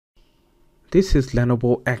This is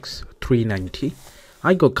Lenovo X390.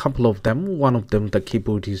 I got a couple of them. One of them, the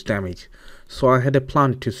keyboard is damaged. So I had a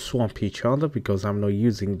plan to swap each other because I'm not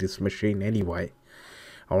using this machine anyway.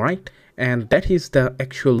 Alright, and that is the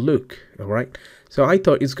actual look. Alright, so I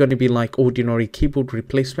thought it's going to be like ordinary keyboard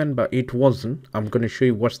replacement, but it wasn't. I'm going to show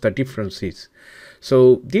you what's the difference is.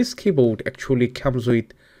 So this keyboard actually comes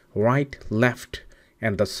with right, left,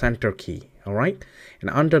 and the center key. Alright, and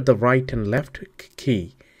under the right and left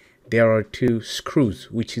key there are two screws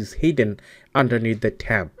which is hidden underneath the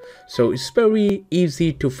tab. So it's very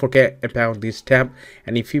easy to forget about this tab,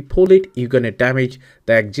 and if you pull it, you're gonna damage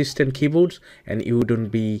the existing keyboards and you wouldn't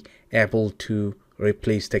be able to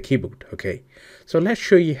replace the keyboard. Okay, so let's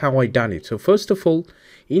show you how I done it. So first of all,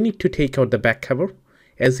 you need to take out the back cover.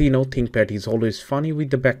 As you know, ThinkPad is always funny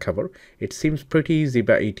with the back cover. It seems pretty easy,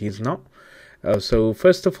 but it is not. So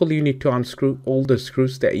first of all, you need to unscrew all the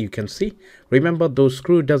screws that you can see. Remember, those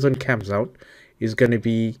screw doesn't comes out, is going to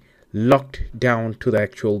be locked down to the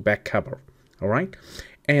actual back cover. All right,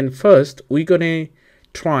 and first we're going to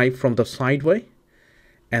try from the side way,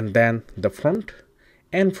 and then the front,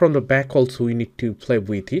 and from the back also we need to play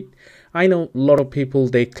with it. I know a lot of people,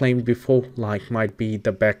 they claimed before like might be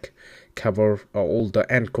the back cover or all the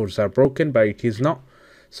anchors are broken, but it is not.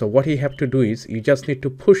 So what you have to do is you just need to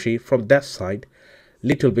push it from that side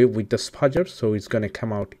little bit with the spudger, so it's going to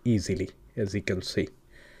come out easily, as you can see.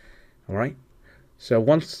 All right, so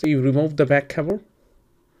once you remove the back cover,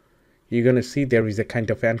 you're going to see there is a kind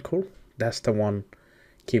of anchor. That's the one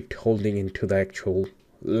kept holding into the actual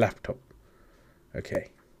laptop.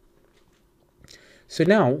 Okay, so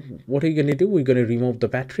now what are you going to do? We're going to remove the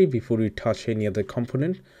battery before you touch any other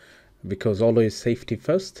component, because always safety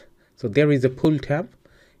first. So there is a pull tab.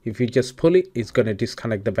 If you just pull it, it's going to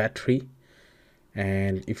disconnect the battery,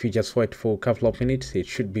 and if you just wait for a couple of minutes, it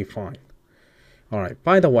should be fine. Alright,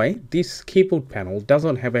 by the way, this keyboard panel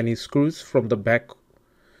doesn't have any screws from the back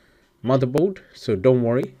motherboard, so don't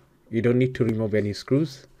worry, you don't need to remove any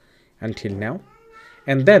screws until now.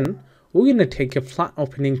 And then we're going to take a flat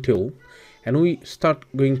opening tool and we start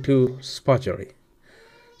going to spudger it.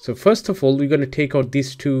 So first of all, we're going to take out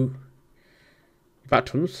these two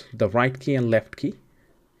buttons, the right key and left key.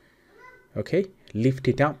 Okay, lift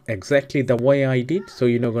it up exactly the way I did, so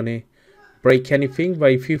you're not going to break anything,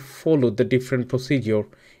 but if you follow the different procedure, you're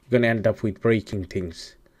going to end up with breaking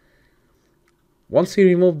things. Once you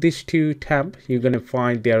remove these two tabs, you're going to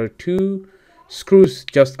find there are two screws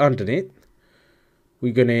just underneath.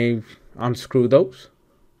 We're going to unscrew those.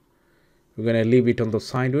 We're going to leave it on the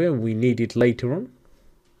side way, we need it later on.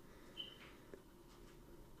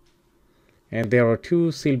 And there are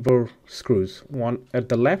two silver screws, one at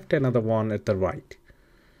the left, another one at the right.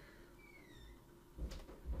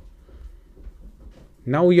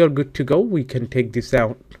 Now we are good to go. We can take this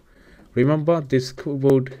out. Remember, this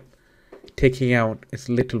keyboard taking out is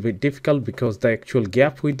a little bit difficult because the actual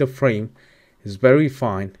gap with the frame is very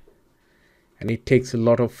fine and it takes a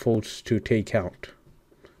lot of force to take out.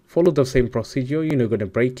 Follow the same procedure, you're not going to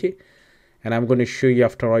break it, and I'm going to show you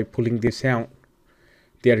after I pulling this out.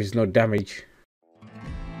 There is no damage.